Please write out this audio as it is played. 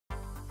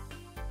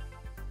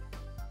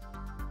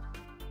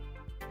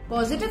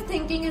Positive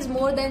thinking is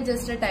more than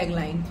just a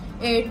tagline.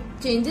 It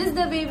changes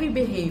the way we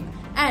behave.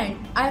 And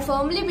I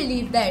firmly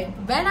believe that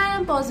when I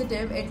am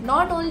positive, it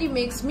not only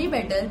makes me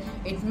better,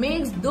 it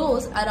makes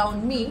those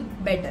around me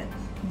better.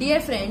 Dear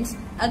friends,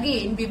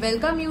 again we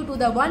welcome you to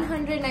the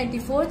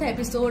 194th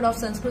episode of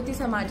Sanskruti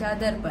Samachar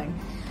Darpan.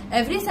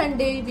 Every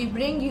Sunday we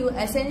bring you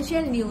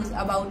essential news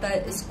about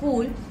our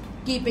school,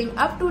 keeping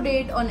up to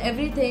date on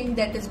everything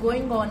that is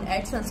going on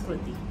at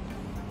Sanskruti.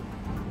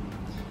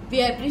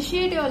 We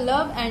appreciate your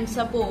love and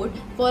support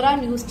for our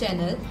news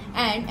channel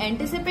and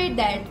anticipate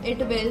that it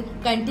will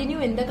continue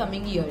in the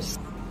coming years.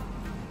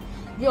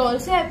 We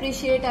also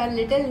appreciate our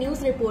little news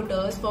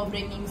reporters for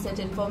bringing such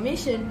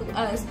information to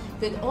us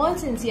with all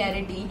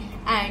sincerity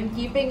and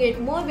keeping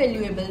it more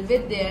valuable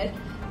with their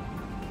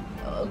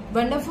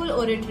wonderful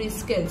oratory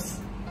skills.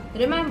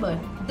 Remember,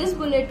 this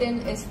bulletin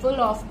is full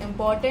of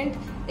important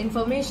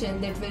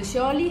information that will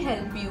surely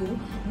help you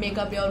make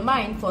up your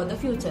mind for the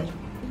future.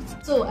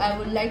 So I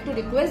would like to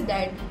request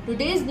that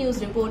today's news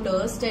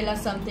reporters tell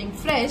us something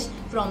fresh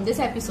from this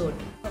episode.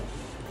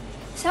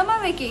 Summer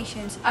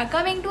vacations are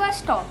coming to a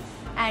stop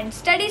and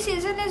study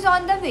season is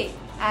on the way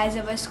as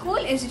our school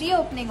is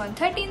reopening on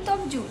 13th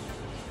of June.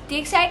 The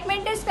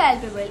excitement is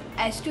palpable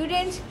as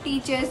students,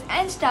 teachers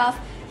and staff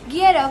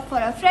gear up for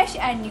a fresh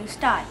and new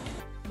start.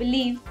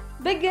 Believe,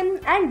 begin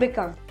and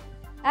become.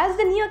 As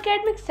the new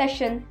academic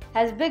session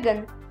has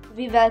begun,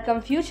 we welcome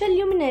future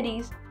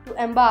luminaries to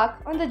embark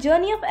on the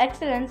journey of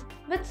excellence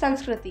with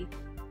Sanskruti.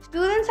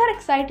 Students are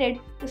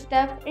excited to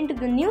step into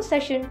the new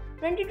session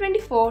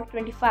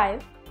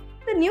 2024-25.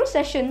 The new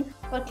session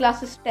for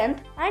classes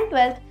 10th and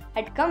 12th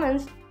had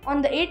commenced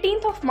on the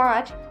 18th of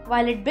March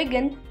while it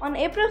began on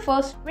April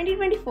 1st,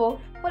 2024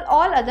 for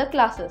all other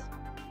classes.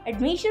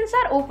 Admissions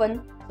are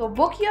open, so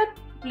book your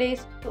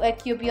place to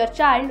equip your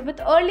child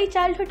with early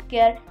childhood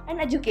care and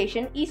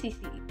education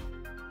ECC.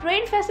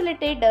 Trained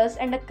facilitators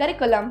and a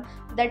curriculum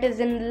that is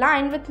in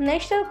line with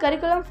National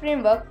Curriculum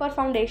Framework for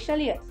foundational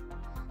years.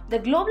 The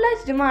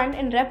globalized demand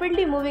and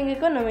rapidly moving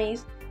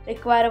economies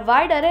require a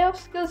wide array of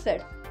skill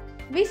sets.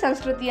 We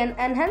Sanskrutian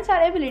enhance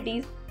our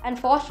abilities and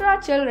foster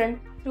our children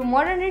through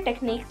modern day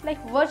techniques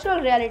like virtual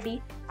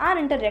reality and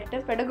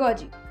interactive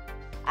pedagogy.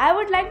 I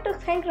would like to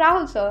thank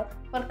Rahul sir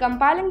for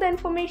compiling the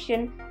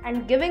information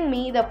and giving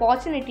me the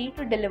opportunity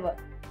to deliver.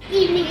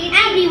 Evening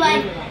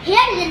everyone,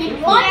 here is an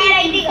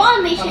important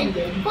information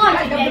for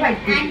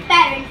students and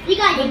parents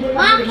regarding the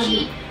mark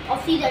sheet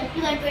of season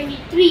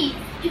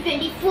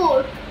 2023-24.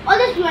 All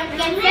the students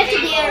can fetch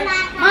their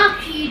mark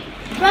sheet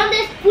from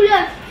the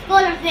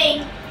scholar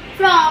wing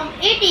from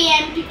 8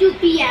 am to 2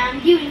 pm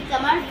during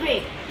summer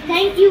break.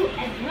 Thank you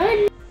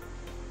everyone.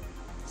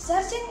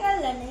 Searching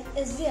and learning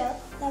is where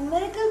the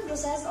miracle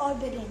process all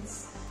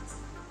begins.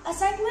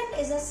 Assignment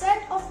is a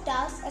set of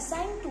tasks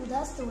assigned to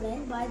the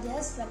student by their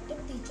respective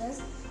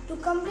teachers to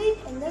complete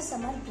in the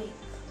summer break.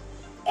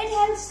 It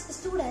helps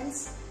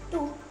students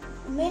to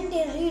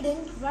maintain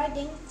reading,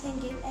 writing,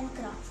 thinking and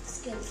craft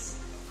skills.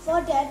 For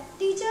that,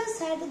 teachers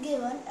had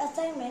given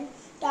assignment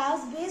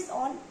tasks based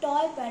on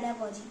toy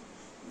pedagogy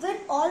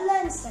with all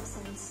the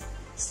instructions.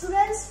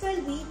 Students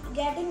will be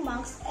getting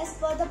marks as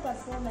per the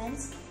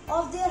performance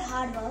of their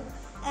hard work,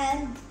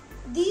 and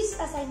these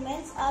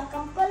assignments are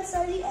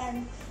compulsory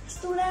and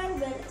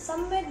students will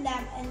submit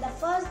them in the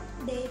first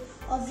day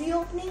of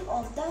reopening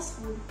of the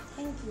school.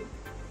 Thank you.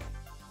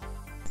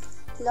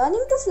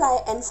 Learning to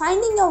fly and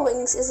finding your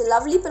wings is a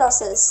lovely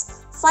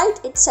process.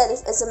 Flight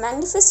itself is a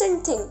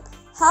magnificent thing.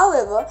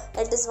 However,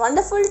 it is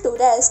wonderful to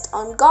rest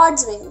on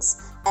God's wings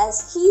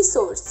as He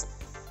soars.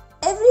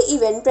 Every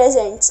event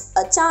presents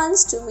a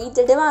chance to meet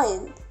the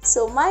divine.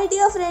 So my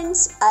dear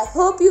friends, I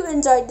hope you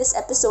enjoyed this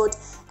episode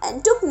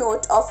and took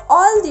note of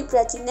all the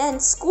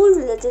pertinent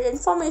school-related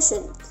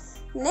information.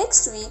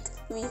 Next week,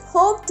 we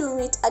hope to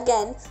meet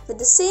again with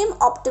the same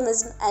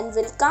optimism and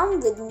will come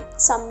with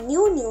some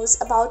new news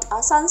about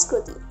our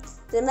Sanskruti.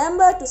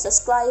 Remember to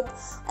subscribe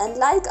and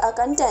like our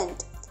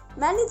content.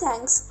 Many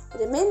thanks,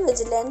 remain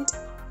vigilant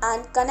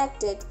and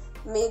connected.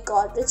 May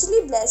God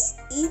richly bless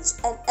each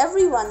and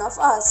every one of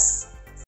us.